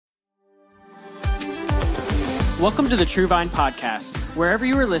Welcome to the True Vine Podcast. Wherever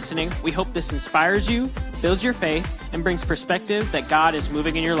you are listening, we hope this inspires you, builds your faith, and brings perspective that God is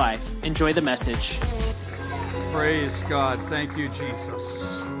moving in your life. Enjoy the message. Praise God. Thank you,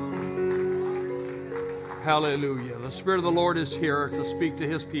 Jesus. Hallelujah. The Spirit of the Lord is here to speak to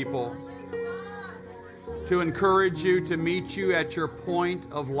His people, to encourage you, to meet you at your point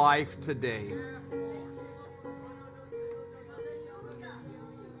of life today.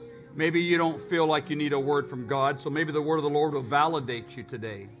 Maybe you don't feel like you need a word from God, so maybe the word of the Lord will validate you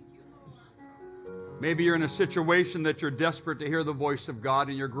today. Maybe you're in a situation that you're desperate to hear the voice of God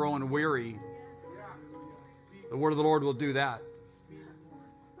and you're growing weary. The word of the Lord will do that.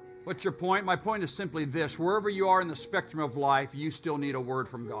 What's your point? My point is simply this. Wherever you are in the spectrum of life, you still need a word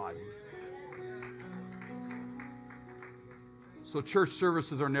from God. So church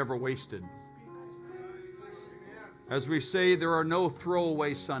services are never wasted. As we say, there are no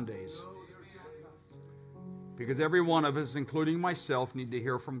throwaway Sundays. Because every one of us, including myself, need to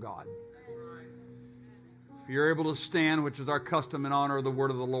hear from God. If you're able to stand, which is our custom in honor of the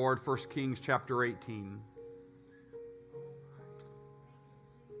word of the Lord, 1 Kings chapter 18.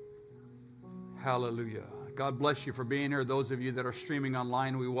 Hallelujah. God bless you for being here. Those of you that are streaming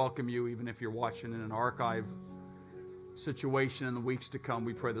online, we welcome you, even if you're watching in an archive situation in the weeks to come.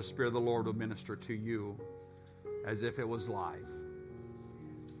 We pray the Spirit of the Lord will minister to you as if it was live.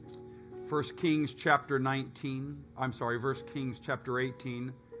 1 Kings chapter 18.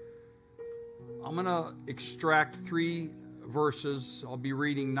 I'm going to extract 3 verses. I'll be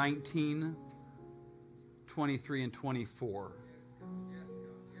reading 19, 23, and 24.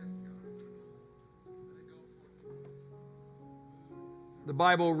 The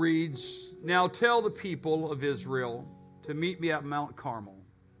Bible reads, "Now tell the people of Israel to meet me at Mount Carmel.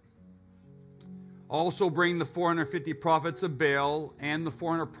 Also bring the 450 prophets of Baal and the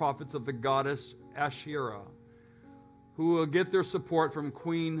 400 prophets of the goddess Asherah, who will get their support from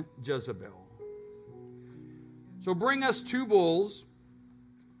Queen Jezebel. So bring us 2 bulls.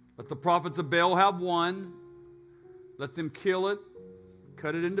 Let the prophets of Baal have 1. Let them kill it,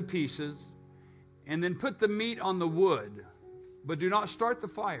 cut it into pieces, and then put the meat on the wood, but do not start the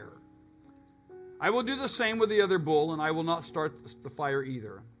fire. I will do the same with the other bull, and I will not start the fire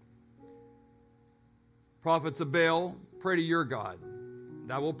either. Prophets of Baal, pray to your God,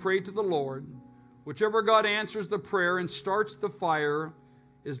 and I will pray to the Lord. Whichever God answers the prayer and starts the fire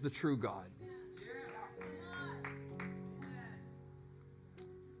is the true God."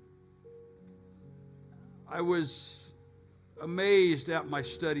 I was amazed at my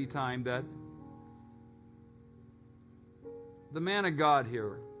study time that the man of God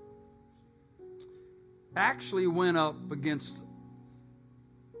here actually went up against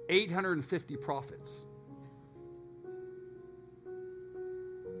 850 prophets.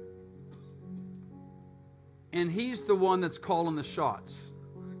 And he's the one that's calling the shots.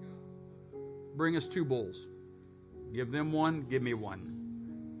 Bring us 2 bulls. Give them 1, give me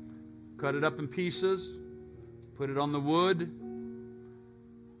 1. Cut it up in pieces, put it on the wood,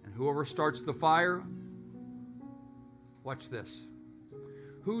 and whoever starts the fire, watch this.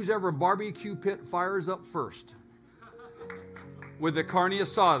 Whose ever barbecue pit fires up first with the carne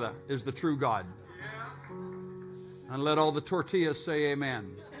asada is the true God. And let all the tortillas say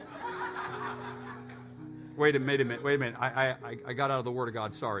amen. Wait a minute. I got out of the Word of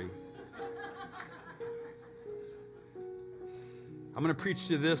God, sorry. I'm going to preach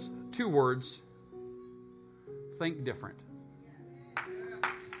to this 2 words. Think different.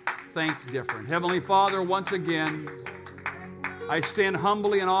 Think different. Heavenly Father, once again, I stand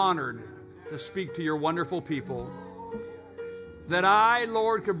humbly and honored to speak to your wonderful people. That I,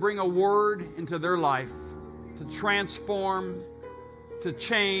 Lord, could bring a word into their life to transform, to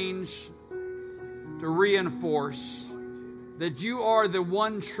change, to reinforce that you are the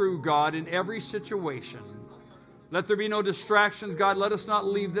one true God in every situation. Let there be no distractions, God. Let us not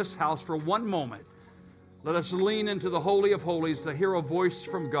leave this house for one moment. Let us lean into the Holy of Holies to hear a voice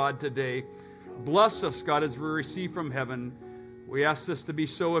from God today. Bless us, God, as we receive from heaven. We ask this to be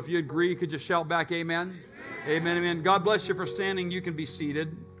so. If you agree, could you shout back amen? Amen, amen. God bless you for standing. You can be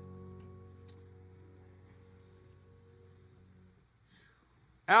seated.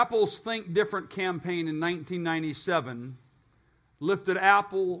 Apple's Think Different campaign in 1997 lifted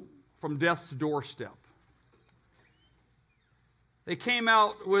Apple from death's doorstep. They came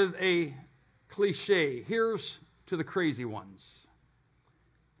out with a cliche, "Here's to the crazy ones."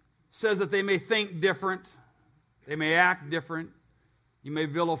 Says that they may think different, they may act different, you may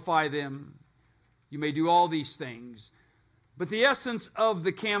vilify them, you may do all these things. But the essence of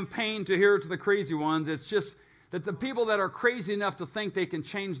the campaign to hear to the crazy ones, it's just that the people that are crazy enough to think they can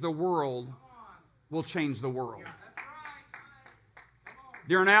change the world will change the world.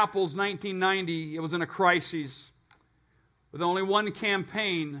 During Apple's 1990, it was in a crisis. With only one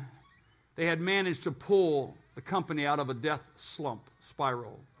campaign, they had managed to pull the company out of a death slump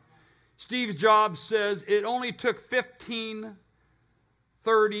spiral. Steve Jobs says it only took 15,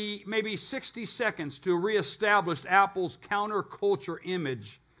 30, maybe 60 seconds to reestablish Apple's counterculture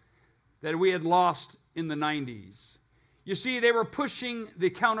image that we had lost in the 90s. You see, they were pushing the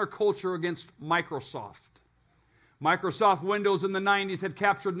counterculture against Microsoft. Microsoft Windows in the 90s had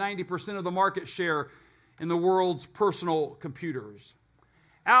captured 90% of the market share in the world's personal computers.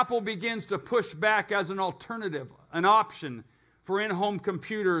 Apple begins to push back as an alternative, an option for in-home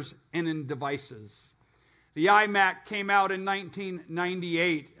computers and in devices. The iMac came out in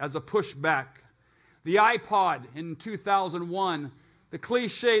 1998 as a pushback. The iPod in 2001, the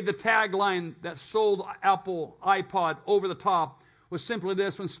cliche, the tagline that sold Apple iPod over the top was simply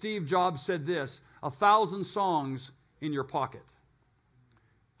this when Steve Jobs said this: 1,000 songs in your pocket.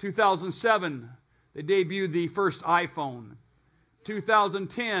 2007, they debuted the first iPhone.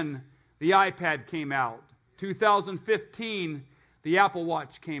 2010, the iPad came out. 2015, the Apple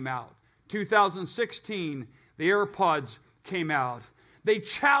Watch came out. 2016, the AirPods came out. They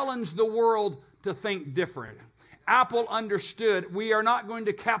challenged the world to think different. Apple understood we are not going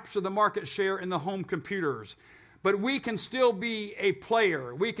to capture the market share in the home computers, but we can still be a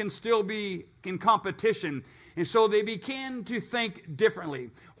player. We can still be in competition. And so they began to think differently.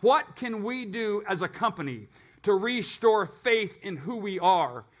 What can we do as a company to restore faith in who we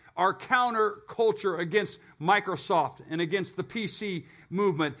are, our counterculture against Microsoft and against the PC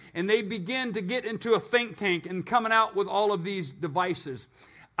movement? And they begin to get into a think tank and coming out with all of these devices.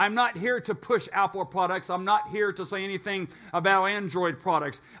 I'm not here to push Apple products. I'm not here to say anything about Android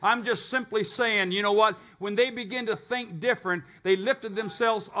products. I'm just simply saying, you know what? When they begin to think different, they lifted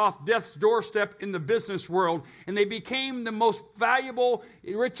themselves off death's doorstep in the business world, and they became the most valuable,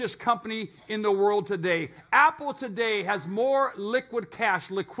 richest company in the world today. Apple today has more liquid cash,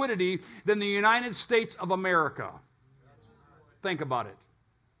 liquidity, than the United States of America. Think about it.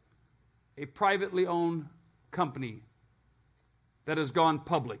 A privately owned company that has gone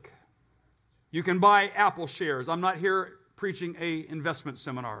public. You can buy Apple shares. I'm not here preaching an investment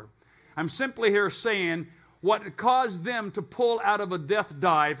seminar. I'm simply here saying what caused them to pull out of a death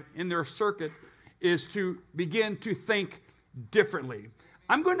dive in their circuit is to begin to think differently.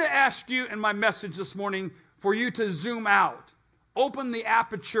 I'm going to ask you in my message this morning for you to zoom out. Open the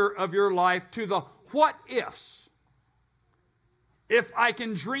aperture of your life to the what ifs. If I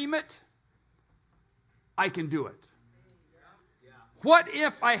can dream it, I can do it. What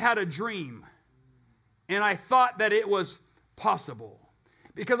if I had a dream and I thought that it was possible?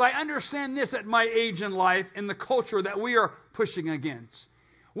 Because I understand this at my age in life and the culture that we are pushing against.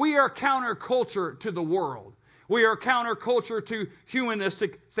 We are counterculture to the world. We are counterculture to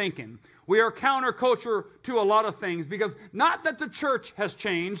humanistic thinking. We are counterculture to a lot of things because not that the church has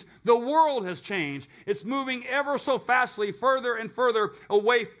changed, the world has changed. It's moving ever so fastly further and further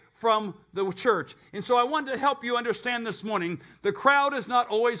away from the church. And so I want to help you understand this morning, the crowd is not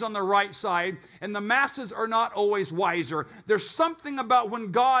always on the right side, and the masses are not always wiser. There's something about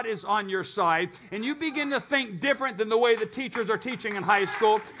when God is on your side, and you begin to think different than the way the teachers are teaching in high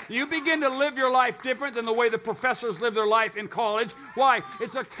school. You begin to live your life different than the way the professors live their life in college. Why?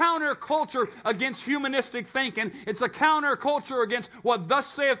 It's a counterculture against humanistic thinking. It's a counterculture against what thus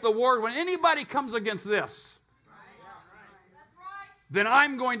saith the Word. When anybody comes against this, then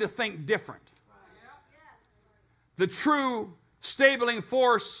I'm going to think different. The true stabling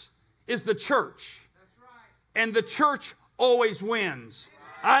force is the church. And the church always wins.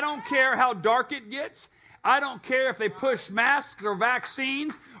 I don't care how dark it gets. I don't care if they push masks or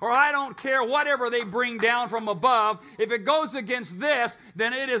vaccines, or I don't care whatever they bring down from above. If it goes against this,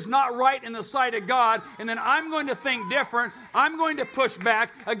 then it is not right in the sight of God. And then I'm going to think different. I'm going to push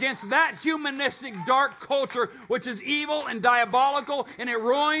back against that humanistic dark culture, which is evil and diabolical, and it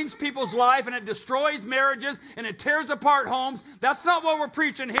ruins people's life, and it destroys marriages, and it tears apart homes. That's not what we're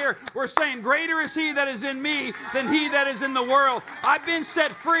preaching here. We're saying greater is he that is in me than he that is in the world. I've been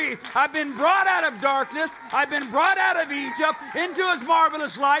set free. I've been brought out of darkness. I've been brought out of Egypt into his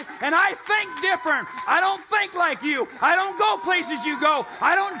marvelous light, and I think different. I don't think like you. I don't go places you go.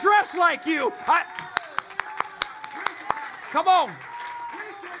 I don't dress like you. Come on.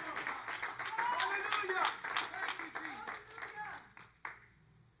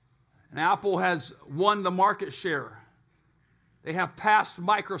 And Apple has won the market share. They have passed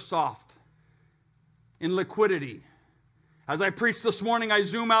Microsoft in liquidity. As I preached this morning, I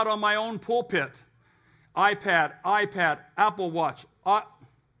zoom out on my own pulpit. iPad, Apple Watch.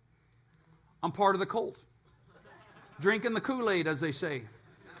 I'm part of the cult. Drinking the Kool-Aid, as they say.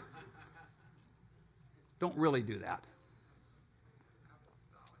 Don't really do that.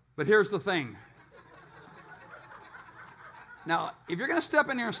 But here's the thing. Now, if you're going to step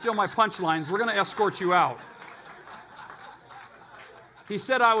in here and steal my punchlines, we're going to escort you out. He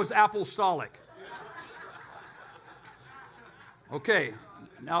said I was apostolic. Okay,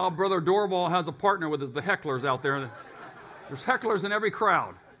 now Brother Dorval has a partner with us, the hecklers out there. There's hecklers in every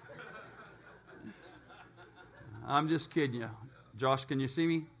crowd. I'm just kidding you. Josh, can you see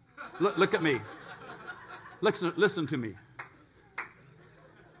me? Look at me. Listen to me.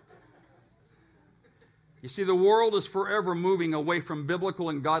 You see, the world is forever moving away from biblical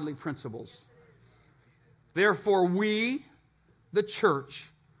and godly principles. Therefore, we, the church,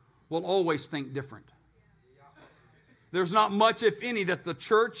 will always think different. There's not much, if any, that the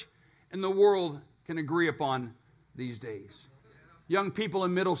church and the world can agree upon these days. Young people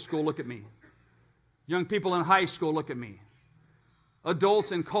in middle school, look at me. Young people in high school, look at me.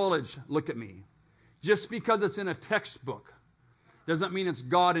 Adults in college, look at me. Just because it's in a textbook doesn't mean it's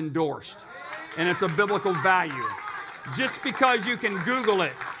God endorsed and it's a biblical value. Just because you can Google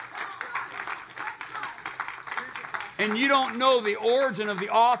it and you don't know the origin of the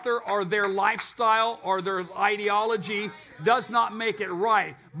author or their lifestyle or their ideology does not make it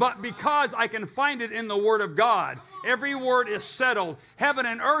right. But because I can find it in the Word of God, every word is settled. Heaven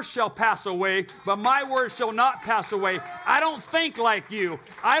and earth shall pass away, but my word shall not pass away. I don't think like you.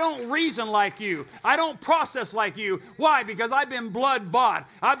 I don't reason like you. I don't process like you. Why? Because I've been blood bought.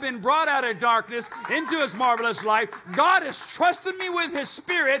 I've been brought out of darkness into His marvelous light. God has trusted me with His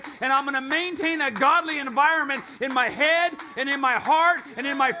Spirit, and I'm going to maintain a godly environment in my head and in my heart and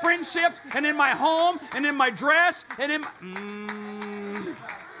in my friendships and in my home and in my dress and in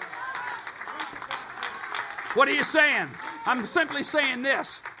What are you saying? I'm simply saying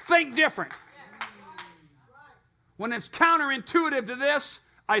this. Think different. When it's counterintuitive to this,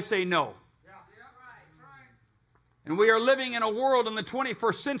 I say no. And we are living in a world in the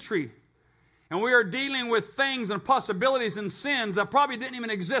 21st century, and we are dealing with things and possibilities and sins that probably didn't even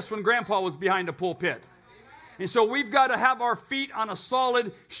exist when Grandpa was behind a pulpit. And so we've got to have our feet on a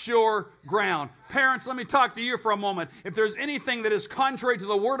solid, sure ground. Parents, let me talk to you for a moment. If there's anything that is contrary to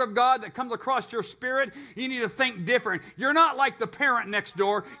the Word of God that comes across your spirit, you need to think different. You're not like the parent next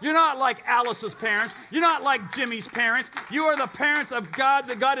door. You're not like Alice's parents. You're not like Jimmy's parents. You are the parents of God,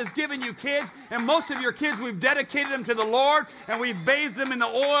 that God has given you kids. And most of your kids, we've dedicated them to the Lord, and we've bathed them in the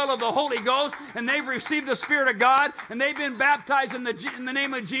oil of the Holy Ghost, and they've received the Spirit of God, and they've been baptized in the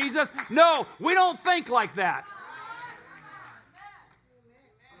name of Jesus. No, we don't think like that.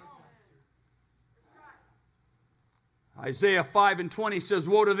 Isaiah 5:20 says,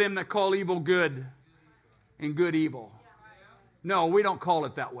 woe to them that call evil good and good evil. No, we don't call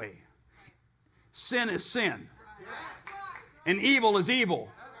it that way. Sin is sin. And evil is evil.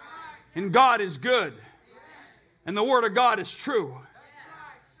 And God is good. And the Word of God is true.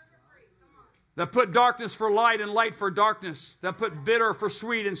 That put darkness for light and light for darkness. That put bitter for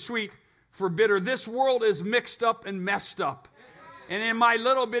sweet and sweet for bitter. This world is mixed up and messed up. And in my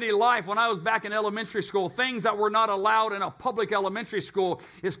little bitty life, when I was back in elementary school, things that were not allowed in a public elementary school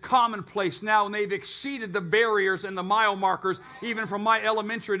is commonplace now, and they've exceeded the barriers and the mile markers even from my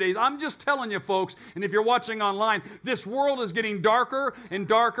elementary days. I'm just telling you, folks, and if you're watching online, this world is getting darker and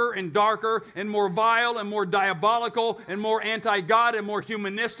darker and darker and more vile and more diabolical and more anti-God and more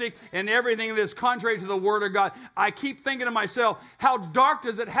humanistic and everything that is contrary to the Word of God. I keep thinking to myself, how dark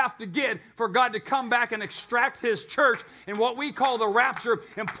does it have to get for God to come back and extract His church in what we call the rapture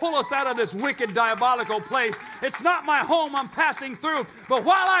and pull us out of this wicked, diabolical place? It's not my home I'm passing through, but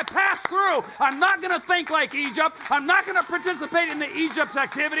while I pass through, I'm not going to think like Egypt. I'm not going to participate in the Egypt's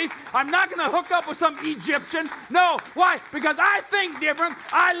activities. I'm not going to hook up with some Egyptian. No. Why? Because I think different,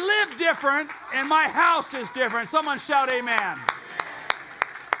 I live different, and my house is different. Someone shout amen.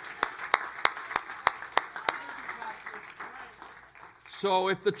 So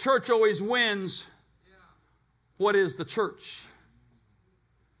if the church always wins, what is the church?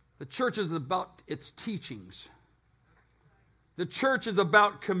 The church is about its teachings. The church is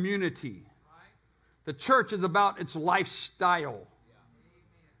about community. The church is about its lifestyle.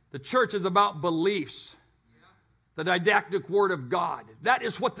 The church is about beliefs. The didactic Word of God. That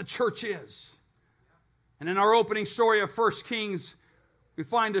is what the church is. And in our opening story of 1 Kings, we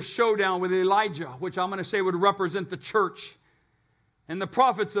find a showdown with Elijah, which I'm going to say would represent the church, and the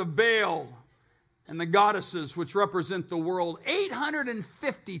prophets of Baal, and the goddesses, which represent the world.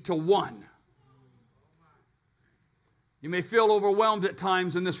 850 to 1. You may feel overwhelmed at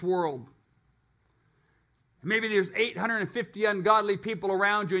times in this world. Maybe there's 850 ungodly people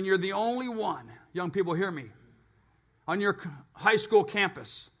around you and you're the only one. Young people, hear me. On your high school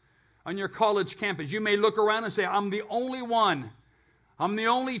campus, on your college campus, you may look around and say, I'm the only one. I'm the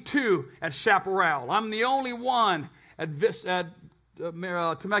only two at Chaparral. I'm the only one at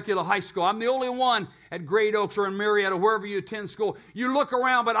Temecula High School. I'm the only one at Great Oaks or in Marietta, wherever you attend school. You look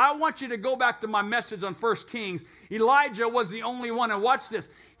around, but I want you to go back to my message on 1 Kings. Elijah was the only one, and watch this.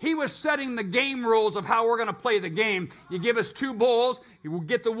 He was setting the game rules of how we're going to play the game. You give us 2 bulls. You will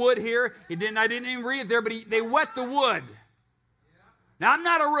get the wood here. I didn't even read it there, but they wet the wood. Now, I'm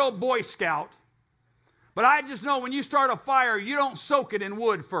not a real Boy Scout, but I just know when you start a fire, you don't soak it in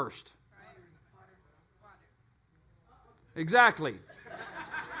wood first. Exactly.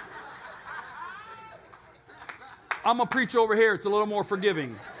 I'm going to preach over here. It's a little more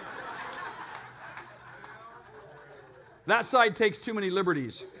forgiving. That side takes too many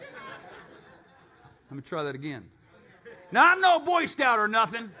liberties. Let me try that again. Now, I'm no Boy Scout or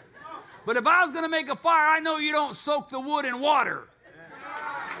nothing, but if I was going to make a fire, I know you don't soak the wood in water.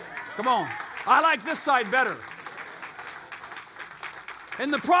 Come on. I like this side better.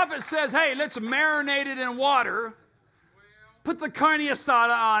 And the prophet says, hey, let's marinate it in water. Put the carne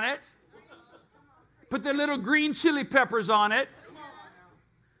asada on it. Put the little green chili peppers on it.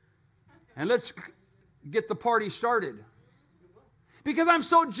 And let's get the party started. Because I'm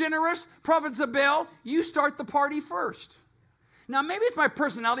so generous, prophets of Baal, you start the party first. Now, maybe it's my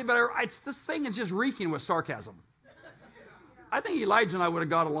personality, but this thing is just reeking with sarcasm. I think Elijah and I would have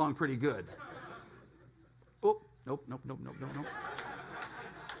got along pretty good. Oh, nope.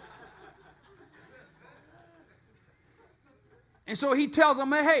 And so he tells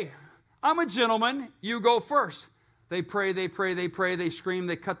them, hey, I'm a gentleman. You go first. They pray, they scream,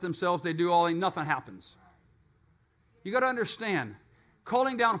 they cut themselves, they do all, nothing happens. You got to understand,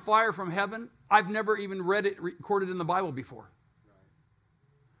 calling down fire from heaven, I've never even read it recorded in the Bible before.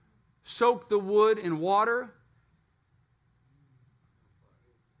 Soak the wood in water.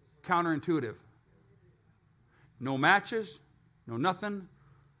 Counterintuitive. No matches, no nothing,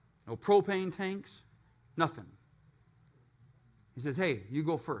 no propane tanks, nothing. He says, hey, you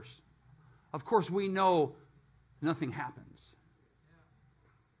go first. Of course, we know nothing happens.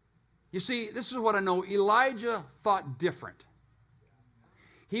 You see, this is what I know. Elijah thought different.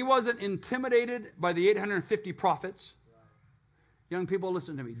 He wasn't intimidated by the 850 prophets. Young people,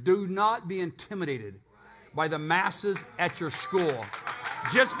 listen to me. Do not be intimidated by the masses at your school.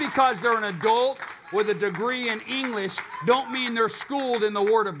 Just because they're an adult with a degree in English don't mean they're schooled in the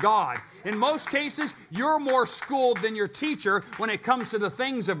Word of God. In most cases, you're more schooled than your teacher when it comes to the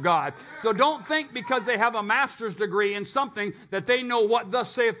things of God. So don't think because they have a master's degree in something that they know what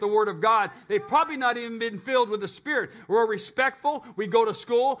thus saith the Word of God. They've probably not even been filled with the Spirit. We're respectful. We go to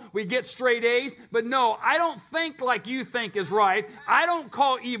school. We get straight A's. But no, I don't think like you think is right. I don't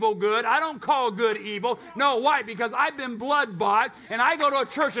call evil good. I don't call good evil. No, why? Because I've been blood bought, and I go to a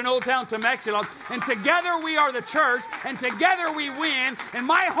church in Old Town Temecula, and together we are the church, and together we win, and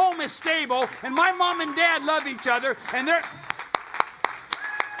my home is stable, and my mom and dad love each other, and they're...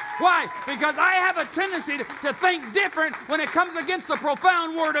 Why? Because I have a tendency to think different when it comes against the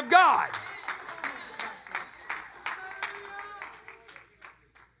profound Word of God.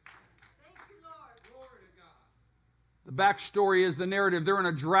 The backstory is the narrative. They're in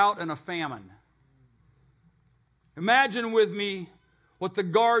a drought and a famine. Imagine with me what the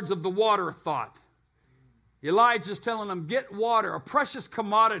guards of the water thought. Elijah's telling them, get water, a precious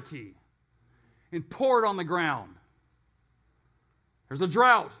commodity, and pour it on the ground. There's a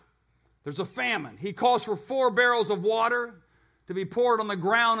drought. There's a famine. He calls for 4 barrels of water to be poured on the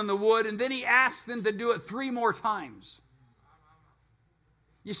ground and the wood, and then he asks them to do it 3 more times.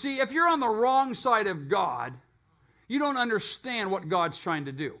 You see, if you're on the wrong side of God, you don't understand what God's trying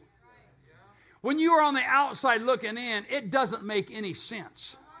to do. When you are on the outside looking in, it doesn't make any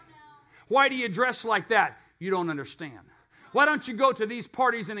sense. Why do you dress like that? You don't understand. Why don't you go to these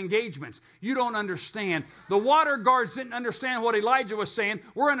parties and engagements? You don't understand. The water guards didn't understand what Elijah was saying.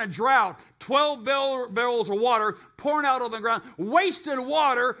 We're in a drought. 12 barrels of water pouring out on the ground. Wasted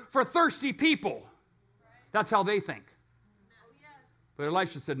water for thirsty people. That's how they think. But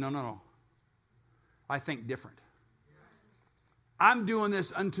Elisha said, no. I think different. I'm doing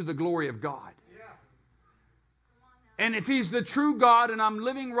this unto the glory of God. And if he's the true God and I'm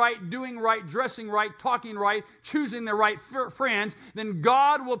living right, doing right, dressing right, talking right, choosing the right friends, then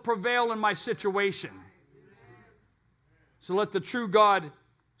God will prevail in my situation. So let the true God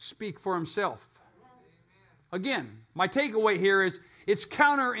speak for himself. Again, my takeaway here is it's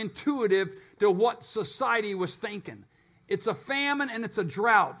counterintuitive to what society was thinking. It's a famine and it's a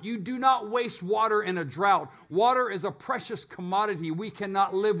drought. You do not waste water in a drought. Water is a precious commodity we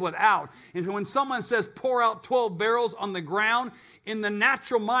cannot live without. And when someone says pour out 12 barrels on the ground, in the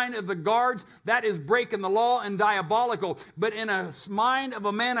natural mind of the guards, that is breaking the law and diabolical. But in a mind of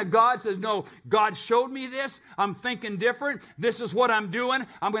a man of God says, no, God showed me this. I'm thinking different. This is what I'm doing.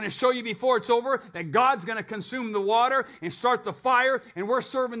 I'm going to show you before it's over that God's going to consume the water and start the fire, and we're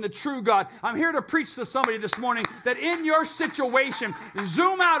serving the true God. I'm here to preach to somebody this morning that in your situation,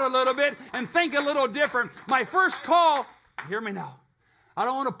 zoom out a little bit and think a little different. My first call, hear me now. I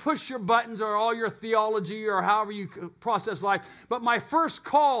don't want to push your buttons or all your theology or however you process life, but my first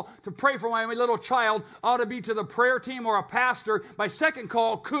call to pray for my little child ought to be to the prayer team or a pastor. My second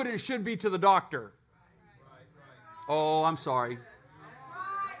call could and should be to the doctor. Oh, I'm sorry.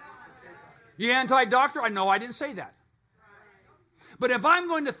 You anti-doctor? I know I didn't say that. But if I'm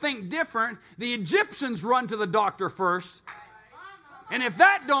going to think different, the Egyptians run to the doctor first, and if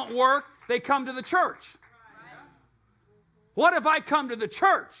that don't work, they come to the church. What if I come to the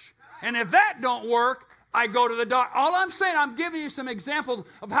church, and if that don't work, I go to the doctor? All I'm saying, I'm giving you some examples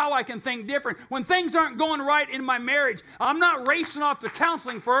of how I can think different. When things aren't going right in my marriage, I'm not racing off to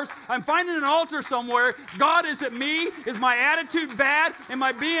counseling first. I'm finding an altar somewhere. God, is it me? Is my attitude bad? Am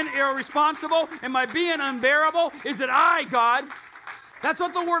I being irresponsible? Am I being unbearable? Is it I, God? That's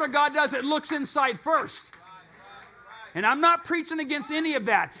what the Word of God does. It looks inside first. And I'm not preaching against any of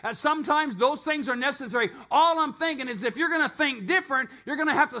that. Sometimes those things are necessary. All I'm thinking is if you're going to think different, you're going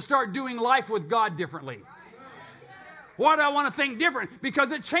to have to start doing life with God differently. Why do I want to think different?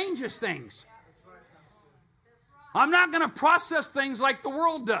 Because it changes things. I'm not going to process things like the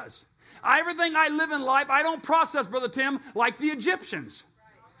world does. Everything I live in life, I don't process, Brother Tim, like the Egyptians.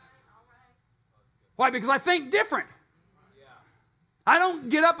 Why? Because I think different. I don't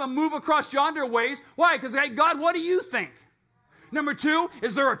get up and move across yonder ways. Why? Because, hey, God, what do you think? Number two,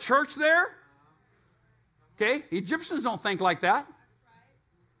 is there a church there? Okay, Egyptians don't think like that.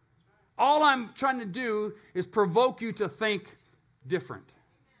 All I'm trying to do is provoke you to think different.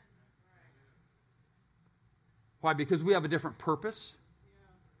 Why? Because we have a different purpose.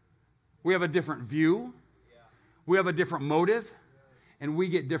 We have a different view. We have a different motive. And we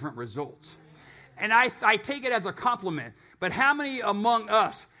get different results. And I take it as a compliment. But how many among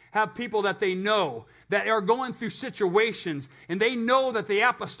us have people that they know that are going through situations and they know that the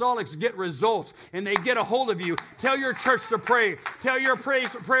apostolics get results and they get a hold of you? Tell your church to pray. Tell your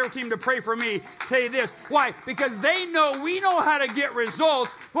prayer team to pray for me. Say this. Why? Because they know we know how to get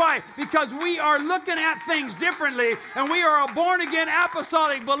results. Why? Because we are looking at things differently, and we are a born-again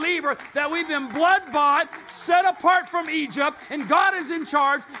apostolic believer that we've been blood-bought, set apart from Egypt, and God is in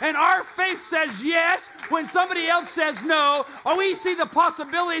charge, and our faith says yes when somebody else says no, or we see the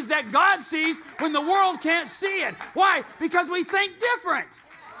possibilities that God sees when the world can't see it. Why? Because we think different.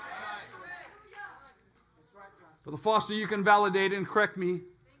 Brother Foster, you can validate and correct me,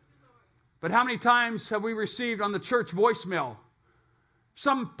 but how many times have we received on the church voicemail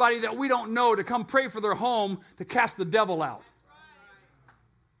somebody that we don't know to come pray for their home to cast the devil out?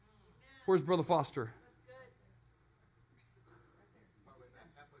 Where's Brother Foster?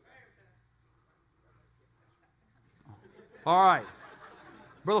 All right.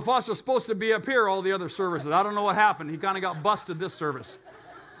 Brother Foster's supposed to be up here all the other services. I don't know what happened. He kind of got busted this service.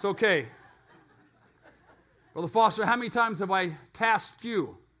 It's okay. Brother Foster, how many times have I tasked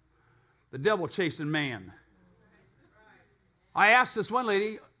you, the devil chasing man? I asked this one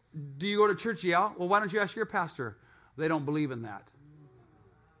lady, do you go to church? Yeah. Well, why don't you ask your pastor? They don't believe in that.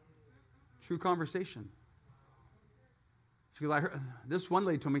 True conversation. She goes, this one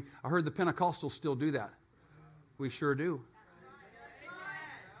lady told me, I heard the Pentecostals still do that. We sure do.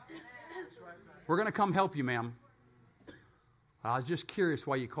 We're going to come help you, ma'am. I was just curious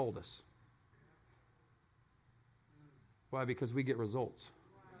why you called us. Why? Because we get results.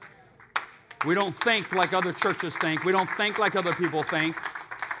 We don't think like other churches think. We don't think like other people think.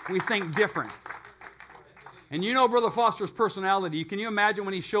 We think different. And you know Brother Foster's personality. Can you imagine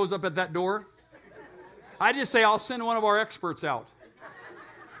when he shows up at that door? I just say, I'll send one of our experts out.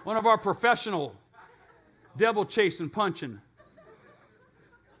 One of our professional devil chasing, punching.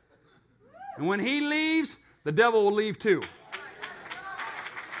 And when he leaves, the devil will leave too.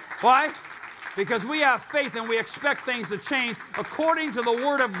 Why? Because we have faith and we expect things to change according to the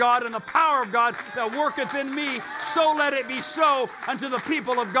Word of God and the power of God that worketh in me. So let it be so unto the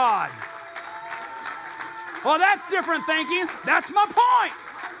people of God. Well, that's different thinking. That's my point.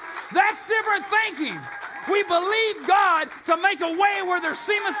 That's different thinking. We believe God to make a way where there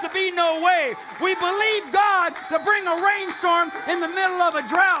seemeth to be no way. We believe God to bring a rainstorm in the middle of a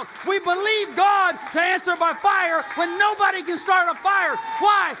drought. We believe God to answer by fire when nobody can start a fire.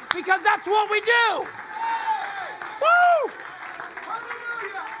 Why? Because that's what we do. Woo!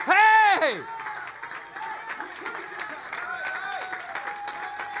 Hey!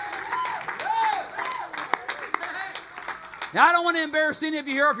 Now, I don't want to embarrass any of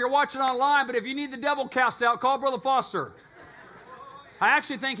you here if you're watching online, but if you need the devil cast out, call Brother Foster. I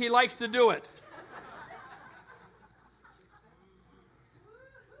actually think he likes to do it.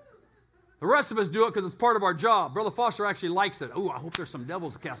 The rest of us do it because it's part of our job. Brother Foster actually likes it. Oh, I hope there's some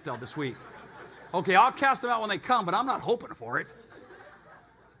devils cast out this week. Okay, I'll cast them out when they come, but I'm not hoping for it.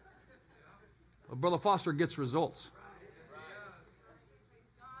 But Brother Foster gets results.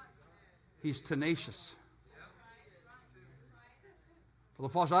 He's tenacious.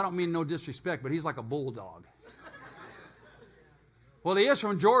 Brother Foster, I don't mean no disrespect, but he's like a bulldog. Well, he is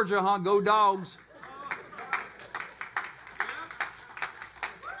from Georgia, huh? Go Dogs.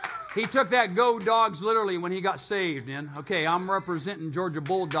 He took that go Dogs literally when he got saved. And okay, I'm representing Georgia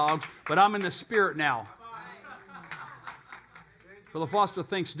Bulldogs, but I'm in the spirit now. Brother Foster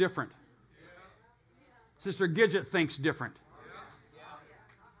thinks different. Sister Gidget thinks different.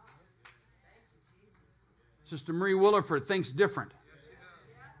 Sister Marie Williford thinks different.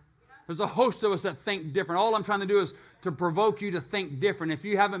 There's a host of us that think different. All I'm trying to do is to provoke you to think different. If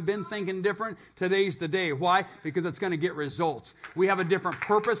you haven't been thinking different, today's the day. Why? Because it's going to get results. We have a different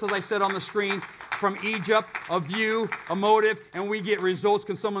purpose, as I said on the screen, from Egypt, a view, a motive, and we get results.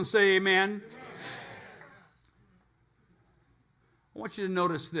 Can someone say amen? Amen. I want you to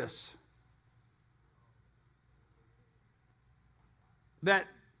notice this. That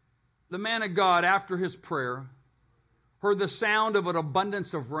the man of God, after his prayer, heard the sound of an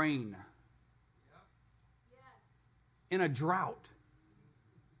abundance of rain in a drought.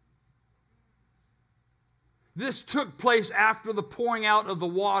 This took place after the pouring out of the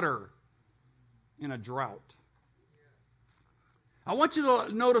water in a drought. I want you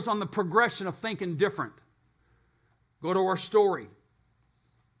to notice on the progression of thinking different. Go to our story.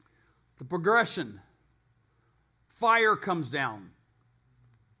 The progression. Fire comes down.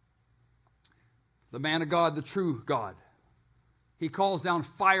 The man of God, the true God, he calls down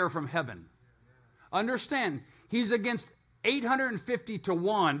fire from heaven. Understand, he's against 850 to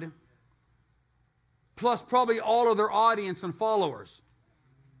 1, plus probably all of their audience and followers.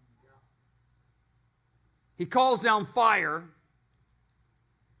 He calls down fire.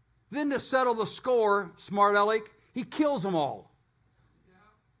 Then to settle the score, smart aleck, he kills them all.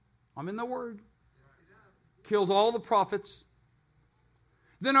 I'm in the Word. Kills all the prophets.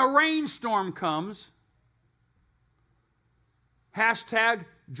 Then a rainstorm comes. Hashtag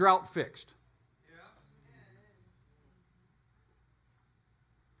drought fixed.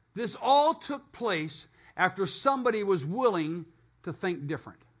 This all took place after somebody was willing to think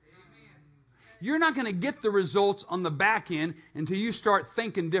different. You're not going to get the results on the back end until you start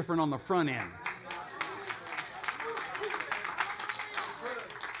thinking different on the front end.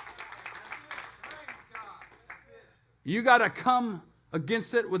 You got to come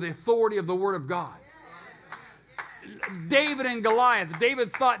against it with the authority of the Word of God. David and Goliath.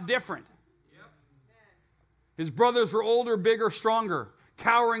 David thought different. His brothers were older, bigger, stronger,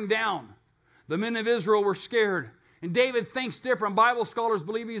 cowering down. The men of Israel were scared. And David thinks different. Bible scholars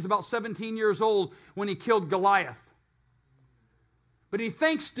believe he was about 17 years old when he killed Goliath. But he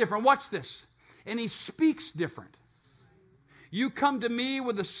thinks different. Watch this. And he speaks different. You come to me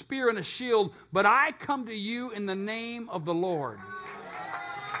with a spear and a shield, but I come to you in the name of the Lord.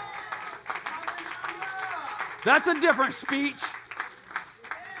 That's a different speech.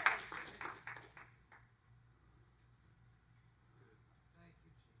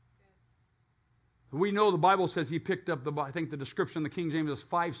 We know the Bible says he picked up I think the description in the King James is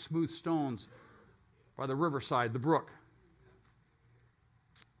 5 smooth stones by the riverside, the brook.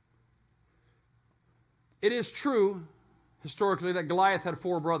 It is true, historically, that Goliath had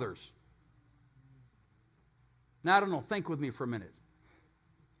 4 brothers. Now, I don't know, think with me for a minute.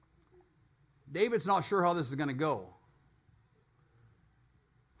 David's not sure how this is going to go.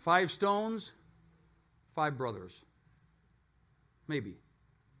 5 stones, 5 brothers. Maybe.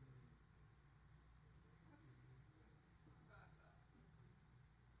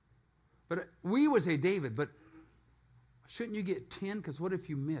 But we would say, David, but shouldn't you get 10? Because what if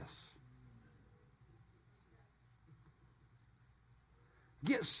you miss?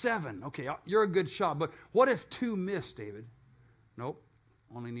 Get 7. Okay, you're a good shot, but what if 2 miss, David? Nope,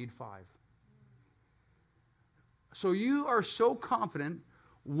 only need 5. So you are so confident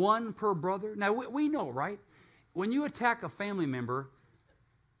one per brother. Now, we know, right? When you attack a family member,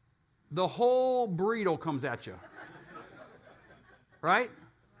 the whole burrito comes at you. Right?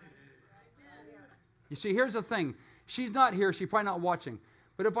 You see, here's the thing. She's not here. She's probably not watching.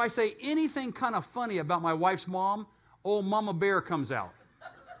 But if I say anything kind of funny about my wife's mom, old Mama Bear comes out.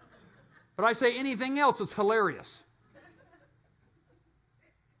 But I say anything else, it's hilarious.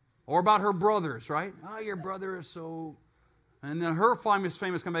 Or about her brothers, right? Oh, your brother is so... And then her famous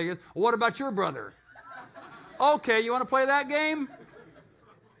comeback is, well, what about your brother? Okay, you want to play that game?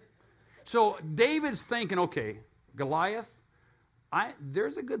 So David's thinking, okay, Goliath,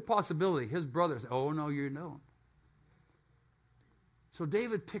 there's a good possibility his brothers, oh, no, you don't. So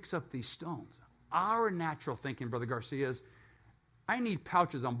David picks up these stones. Our natural thinking, Brother Garcia, is I need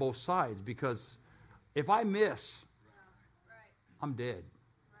pouches on both sides because if I miss, I'm dead.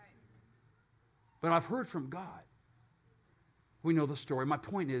 But I've heard from God. We know the story. My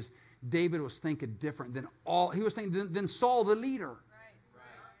point is, David was thinking different than Saul, the leader.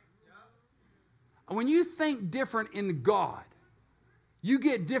 When you think different in God, you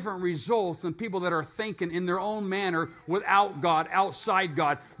get different results than people that are thinking in their own manner without God, outside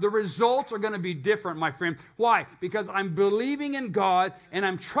God. The results are going to be different, my friend. Why? Because I'm believing in God and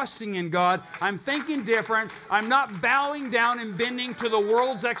I'm trusting in God. I'm thinking different. I'm not bowing down and bending to the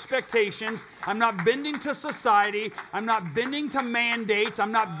world's expectations. I'm not bending to society. I'm not bending to mandates.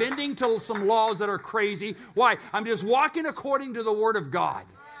 I'm not bending to some laws that are crazy. Why? I'm just walking according to the Word of God.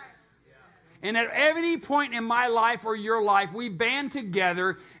 And at any point in my life or your life, we band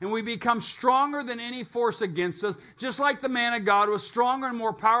together and we become stronger than any force against us, just like the man of God was stronger and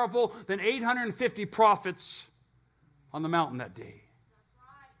more powerful than 850 prophets on the mountain that day.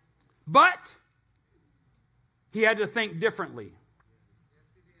 But he had to think differently.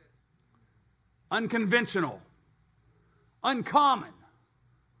 Unconventional, uncommon,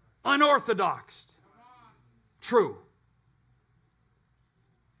 unorthodox, true.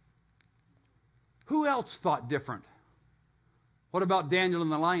 Who else thought different? What about Daniel in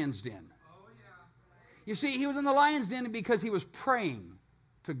the lion's den? You see, he was in the lion's den because he was praying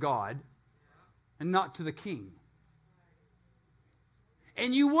to God and not to the king.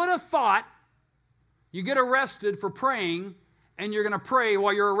 And you would have thought you get arrested for praying and you're going to pray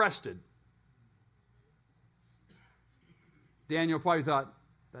while you're arrested. Daniel probably thought,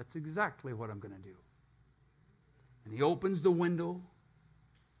 that's exactly what I'm going to do. And he opens the window.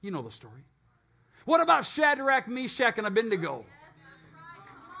 You know the story. What about Shadrach, Meshach, and Abednego?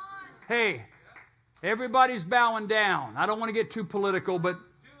 Hey, everybody's bowing down. I don't want to get too political, but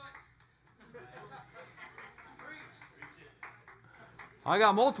I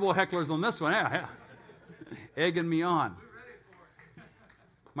got multiple hecklers on this one. Yeah. Egging me on.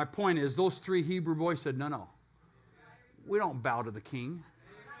 My point is, those three Hebrew boys said, no. We don't bow to the king.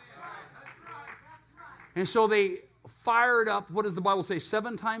 And so they fired up, what does the Bible say,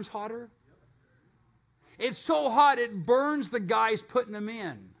 7 times hotter? It's so hot, it burns the guys putting them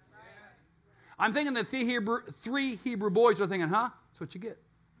in. I'm thinking the three Hebrew boys are thinking, that's what you get.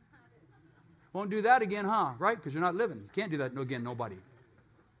 Won't do that again, right? Because you're not living. Can't do that again, nobody.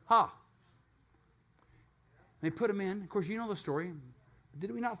 They put them in. Of course, you know the story.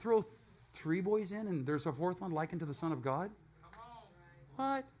 Did we not throw 3 boys in and there's a 4th one likened to the Son of God?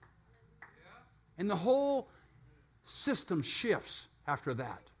 What? And the whole system shifts after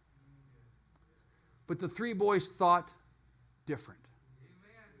that. But the 3 boys thought different.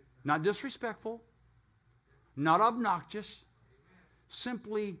 Not disrespectful, not obnoxious,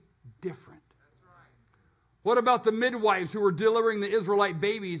 simply different. What about the midwives who were delivering the Israelite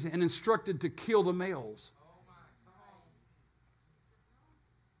babies and instructed to kill the males?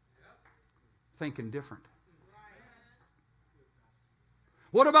 Thinking different.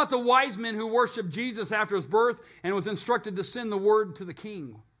 What about the wise men who worshiped Jesus after his birth and was instructed to send the word to the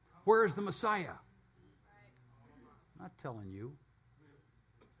king? Where is the Messiah? I'm not telling you.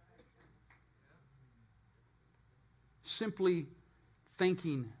 Simply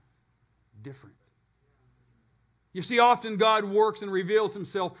thinking different. You see, often God works and reveals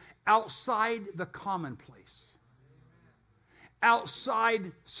himself outside the commonplace,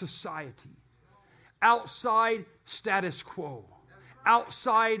 outside society, outside status quo,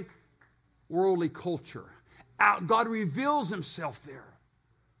 outside worldly culture. God reveals himself there.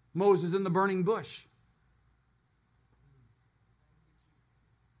 Moses in the burning bush.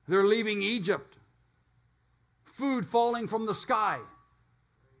 They're leaving Egypt. Food falling from the sky.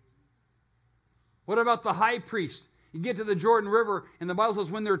 What about the high priest? You get to the Jordan River, and the Bible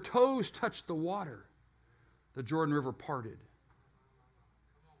says when their toes touched the water, the Jordan River parted.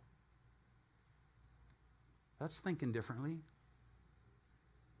 That's thinking differently.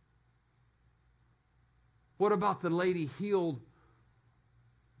 What about the lady healed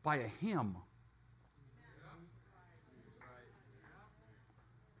by a hymn?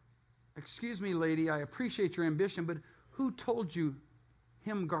 Excuse me, lady, I appreciate your ambition, but who told you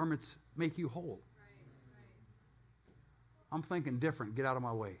hymn garments make you whole? I'm thinking different. Get out of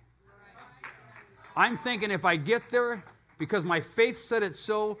my way. I'm thinking if I get there, because my faith said it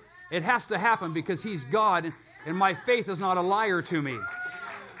so, it has to happen because He's God, and my faith is not a liar to me.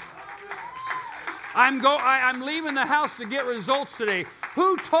 I'm leaving the house to get results today.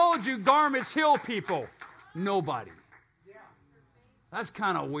 Who told you garments heal people? Nobody. That's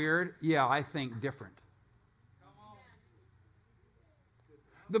kind of weird. Yeah, I think different.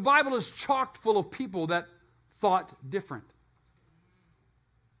 The Bible is chock full of people that thought different.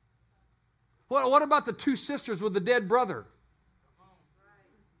 What about the two sisters with the dead brother?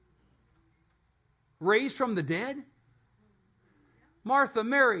 Raised from the dead? Martha,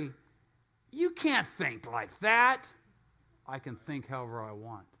 Mary, you can't think like that. I can think however I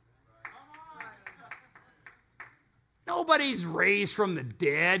want. Nobody's raised from the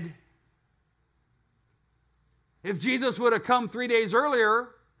dead. If Jesus would have come 3 days earlier,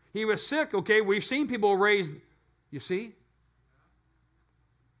 He was sick. Okay, we've seen people raised, you see?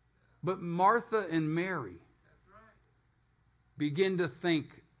 But Martha and Mary begin to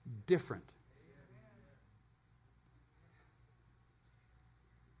think different.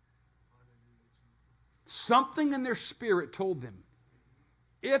 Something in their spirit told them,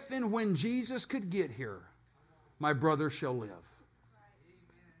 if and when Jesus could get here, my brother shall live.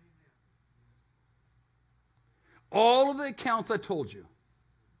 All of the accounts I told you,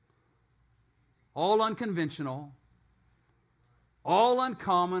 all unconventional, all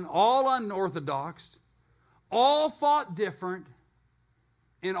uncommon, all unorthodox, all thought different,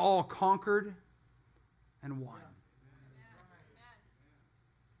 and all conquered and won.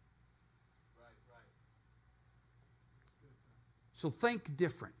 So think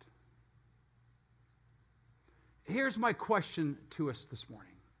different. Here's my question to us this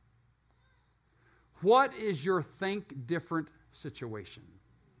morning. What is your think different situation?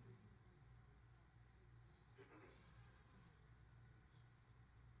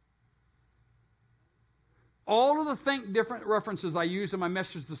 All of the think different references I used in my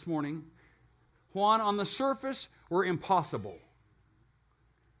message this morning, Juan, on the surface were impossible.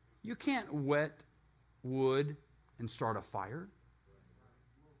 You can't wet wood and start a fire.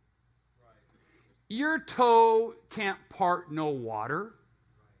 Your toe can't part no water.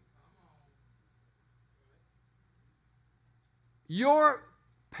 Your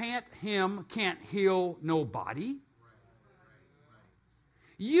pant hem can't heal no body.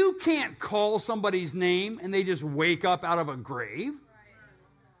 You can't call somebody's name and they just wake up out of a grave.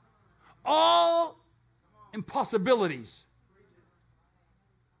 All impossibilities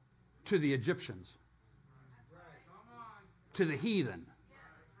to the Egyptians, to the heathen,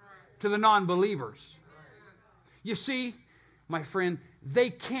 to the non-believers. You see, my friend,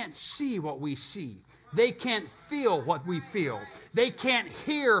 they can't see what we see. They can't feel what we feel. They can't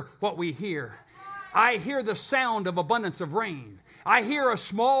hear what we hear. I hear the sound of abundance of rain. I hear a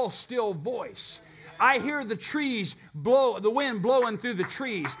small, still voice. I hear the trees blow, the wind blowing through the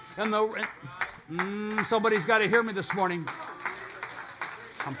trees. And somebody's got to hear me this morning.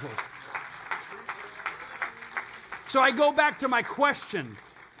 I'm close. So I go back to my question.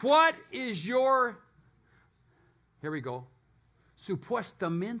 What is your, here we go,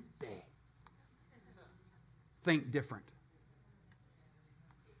 supuestamente, think different.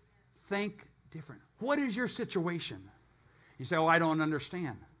 Think different. What is your situation? You say, oh, I don't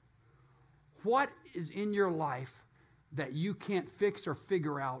understand. What is in your life that you can't fix or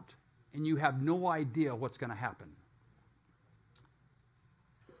figure out and you have no idea what's going to happen?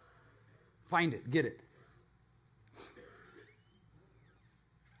 Find it, get it.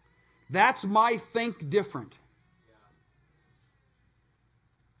 That's my think different.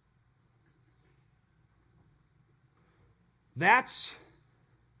 That's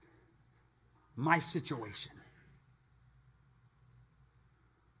my situation.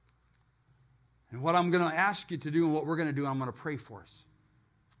 And what I'm going to ask you to do and what we're going to do, I'm going to pray for us.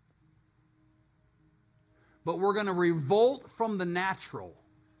 But we're going to revolt from the natural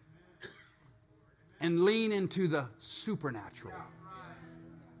and lean into the supernatural.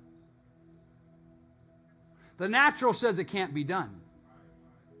 The natural says it can't be done.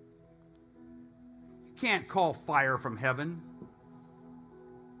 You can't call fire from heaven.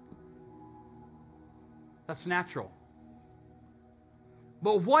 That's natural.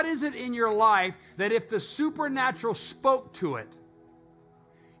 But what is it in your life that if the supernatural spoke to it,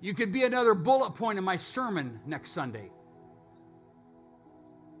 you could be another bullet point in my sermon next Sunday?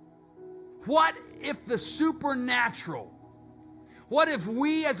 What if the supernatural, what if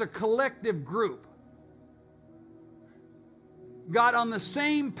we as a collective group got on the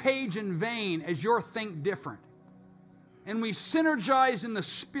same page and vein as your Think Different, and we synergized in the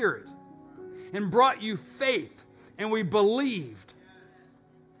Spirit and brought you faith, and we believed,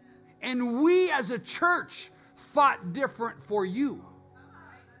 and we as a church thought different for you?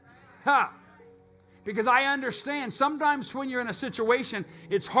 Because I understand sometimes when you're in a situation,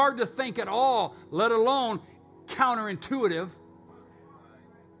 it's hard to think at all, let alone counterintuitive.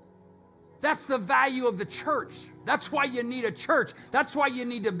 That's the value of the church. That's why you need a church. That's why you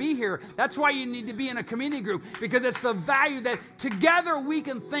need to be here. That's why you need to be in a community group, because it's the value that together we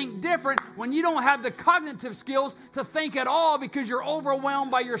can think different when you don't have the cognitive skills to think at all because you're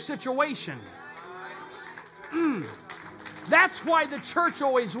overwhelmed by your situation. That's why the church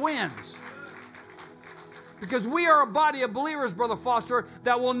always wins. Because we are a body of believers, Brother Foster,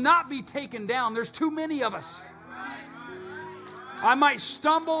 that will not be taken down. There's too many of us. I might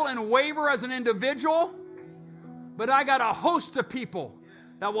stumble and waver as an individual, but I got a host of people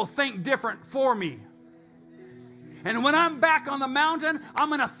that will think different for me. And when I'm back on the mountain, I'm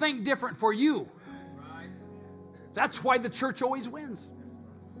going to think different for you. That's why the church always wins.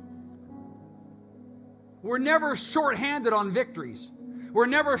 We're never short-handed on victories. We're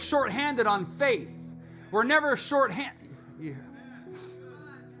never short-handed on faith. We're never short-handed. Yeah.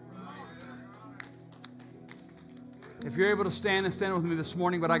 If you're able to stand with me this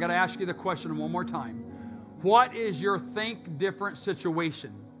morning, but I got to ask you the question one more time. What is your think different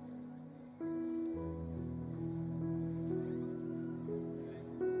situation?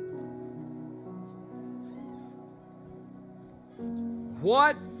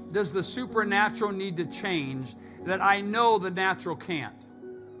 What does the supernatural need to change that I know the natural can't?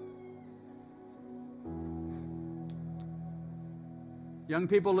 Young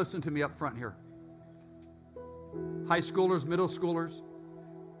people, listen to me up front here. High schoolers, middle schoolers.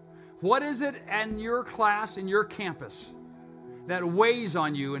 What is it in your class, in your campus, that weighs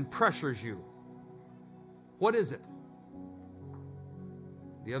on you and pressures you? What is it?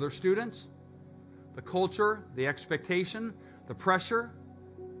 The other students? The culture? The expectation? The pressure?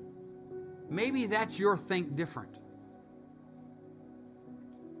 Maybe that's your think different.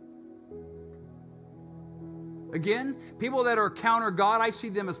 Again, people that are counter God, I see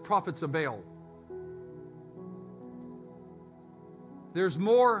them as prophets of Baal. There's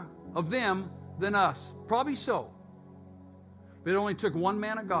more of them than us. Probably so. But it only took one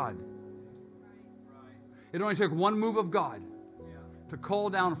man of God. It only took one move of God to call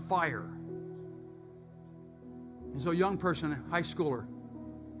down fire. And so, young person, high schooler,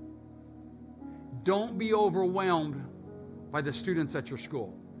 don't be overwhelmed by the students at your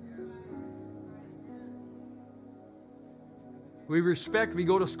school. We respect, we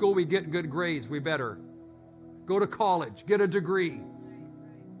go to school, we get good grades, we better. Go to college, get a degree,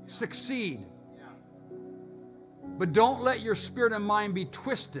 succeed. But don't let your spirit and mind be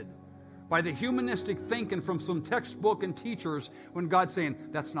twisted by the humanistic thinking from some textbook and teachers when God's saying,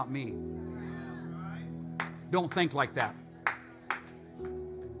 that's not me. Don't think like that.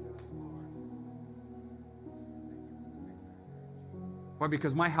 Why?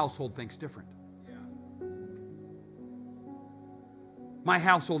 Because my household thinks different. My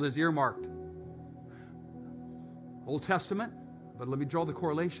household is earmarked. Old Testament, but let me draw the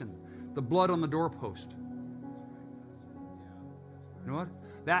correlation. The blood on the doorpost. You know what?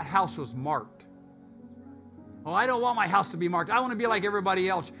 That house was marked. Oh, I don't want my house to be marked. I want to be like everybody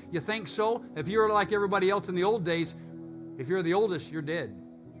else. You think so? If you were like everybody else in the old days, if you're the oldest, you're dead.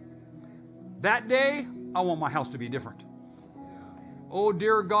 That day, I want my house to be different. Oh,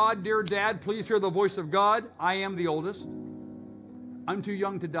 dear God, dear Dad, please hear the voice of God. I am the oldest. I'm too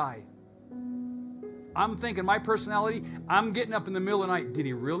young to die. I'm thinking my personality, I'm getting up in the middle of the night. Did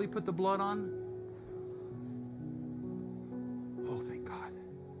he really put the blood on? Oh, thank God.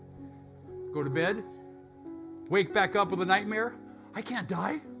 Go to bed. Wake back up with a nightmare. I can't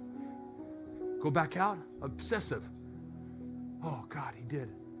die. Go back out. Obsessive. Oh, God, he did.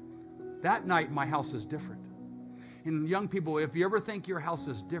 That night, my house is different. And young people, if you ever think your house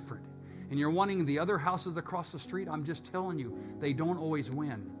is different and you're wanting the other houses across the street, I'm just telling you, they don't always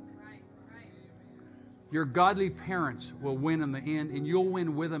win. Your godly parents will win in the end, and you'll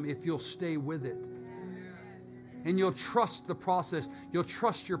win with them if you'll stay with it. And you'll trust the process. You'll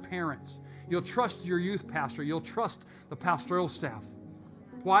trust your parents. You'll trust your youth pastor. You'll trust the pastoral staff.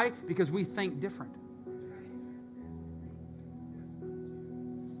 Why? Because we think different.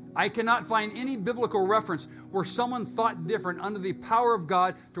 I cannot find any biblical reference where someone thought different under the power of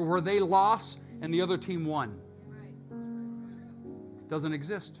God to where they lost and the other team won. Doesn't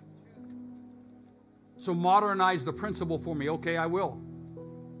exist. So modernize the principle for me. Okay, I will.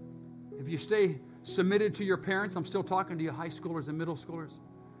 If you stay submitted to your parents, I'm still talking to you high schoolers and middle schoolers,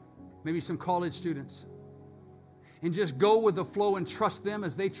 maybe some college students, and just go with the flow and trust them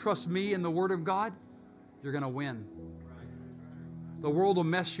as they trust me in the Word of God, you're going to win. The world will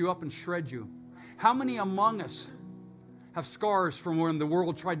mess you up and shred you. How many among us have scars from when the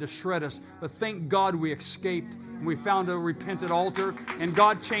world tried to shred us, but thank God we escaped and we found a repentant altar and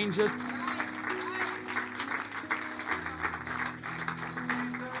God changed us.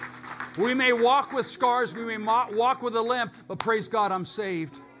 We may walk with scars, we may walk with a limp, but praise God, I'm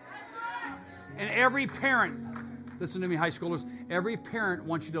saved. And every parent, listen to me, high schoolers, every parent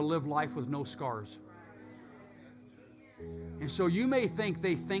wants you to live life with no scars. And so you may think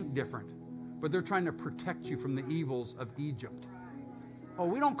they think different, but they're trying to protect you from the evils of Egypt. Oh,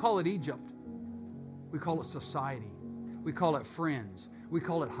 we don't call it Egypt. We call it society. We call it friends. We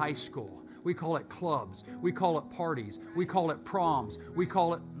call it high school. We call it clubs. We call it parties. We call it proms. We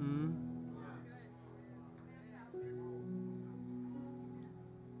call it...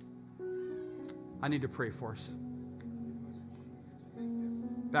 I need to pray for us.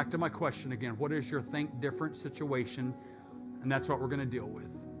 Back to my question again. What is your think different situation? And that's what we're going to deal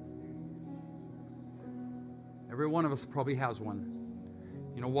with. Every one of us probably has one.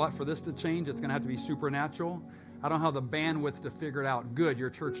 You know what? For this to change, it's going to have to be supernatural. I don't have the bandwidth to figure it out. Good,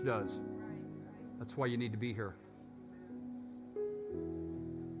 your church does. That's why you need to be here.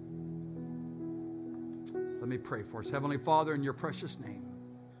 Let me pray for us. Heavenly Father, in your precious name,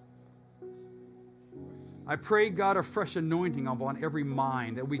 I pray, God, a fresh anointing upon every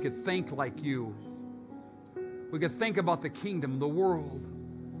mind that we could think like you. We could think about the kingdom, the world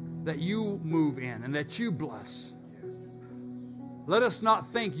that you move in and that you bless. Let us not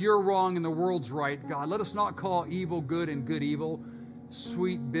think you're wrong and the world's right, God. Let us not call evil good and good evil,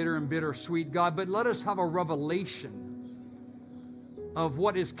 sweet bitter and bitter sweet, God. But let us have a revelation of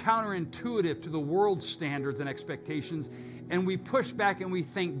what is counterintuitive to the world's standards and expectations. And we push back and we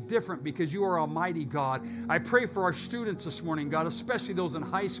think different because you are Almighty God. I pray for our students this morning, God, especially those in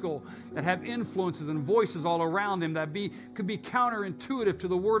high school that have influences and voices all around them that could be counterintuitive to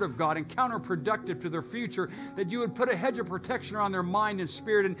the Word of God and counterproductive to their future, that you would put a hedge of protection around their mind and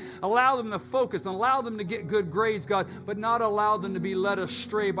spirit and allow them to focus and allow them to get good grades, God, but not allow them to be led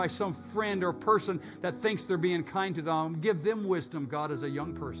astray by some friend or person that thinks they're being kind to them. Give them wisdom, God, as a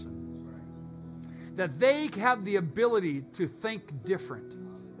young person, that they have the ability to think different.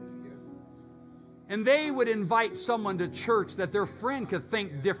 And they would invite someone to church that their friend could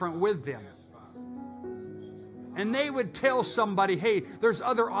think different with them. And they would tell somebody, hey, there's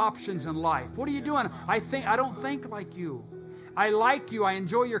other options in life. What are you doing? I don't think like you. I like you. I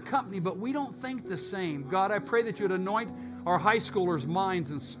enjoy your company, but we don't think the same. God, I pray that you would anoint our high schoolers'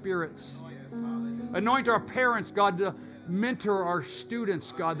 minds and spirits. Anoint our parents, God, to mentor our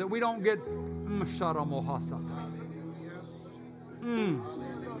students, God, that we don't get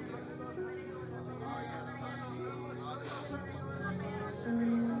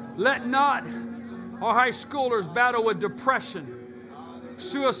Let not our high schoolers battle with depression,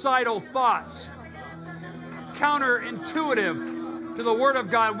 suicidal thoughts, counterintuitive to the Word of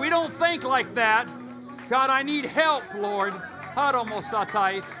God. We don't think like that. God, I need help, Lord.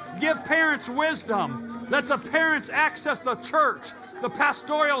 Give parents wisdom. Let the parents access the church, the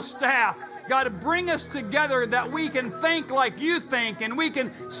pastoral staff. God, bring us together that we can think like you think, and we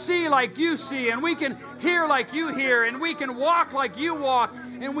can see like you see, and we can hear like you hear, and we can walk like you walk.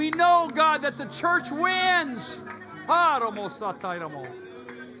 And we know, God, that the church wins. God,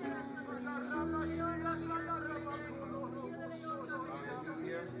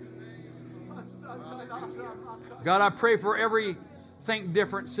 I pray for every think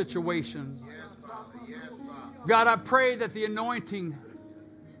different situation. God, I pray that the anointing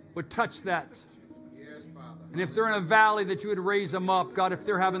would touch that. And if they're in a valley, that you would raise them up. God, if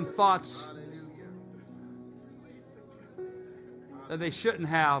they're having thoughts that they shouldn't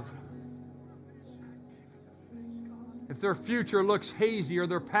have, if their future looks hazy or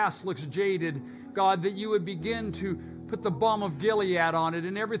their past looks jaded, God, that you would begin to put the balm of Gilead on it,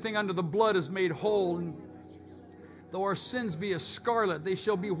 and everything under the blood is made whole. And though our sins be as scarlet, they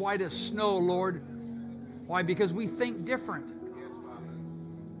shall be white as snow, Lord. Why? Because we think different.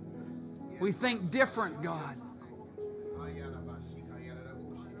 We think different, God.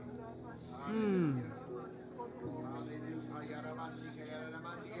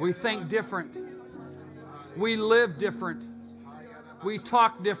 We think different. We live different. We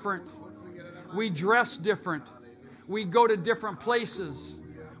talk different. We dress different. We go to different places.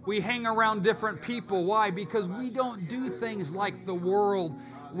 We hang around different people. Why? Because we don't do things like the world.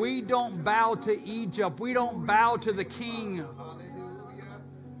 We don't bow to Egypt. We don't bow to the king.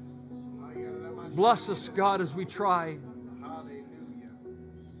 Bless us, God, as we try.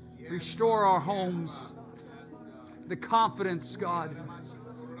 Restore our homes. The confidence, God,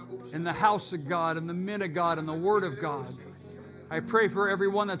 in the house of God, and the men of God, and the Word of God. I pray for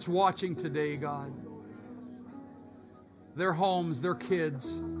everyone that's watching today, God. Their homes, their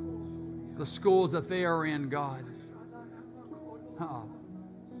kids, the schools that they are in, God.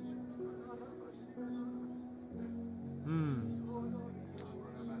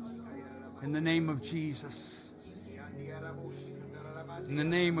 In the name of Jesus. In the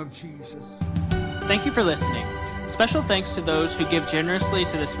name of Jesus. Thank you for listening. Special thanks to those who give generously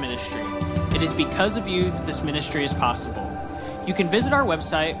to this ministry. It is because of you that this ministry is possible. You can visit our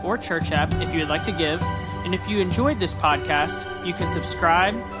website or church app if you would like to give. And if you enjoyed this podcast, you can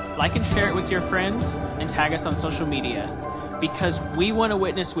subscribe, like and share it with your friends, and tag us on social media. Because we want to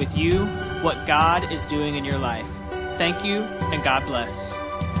witness with you what God is doing in your life. Thank you, and God bless.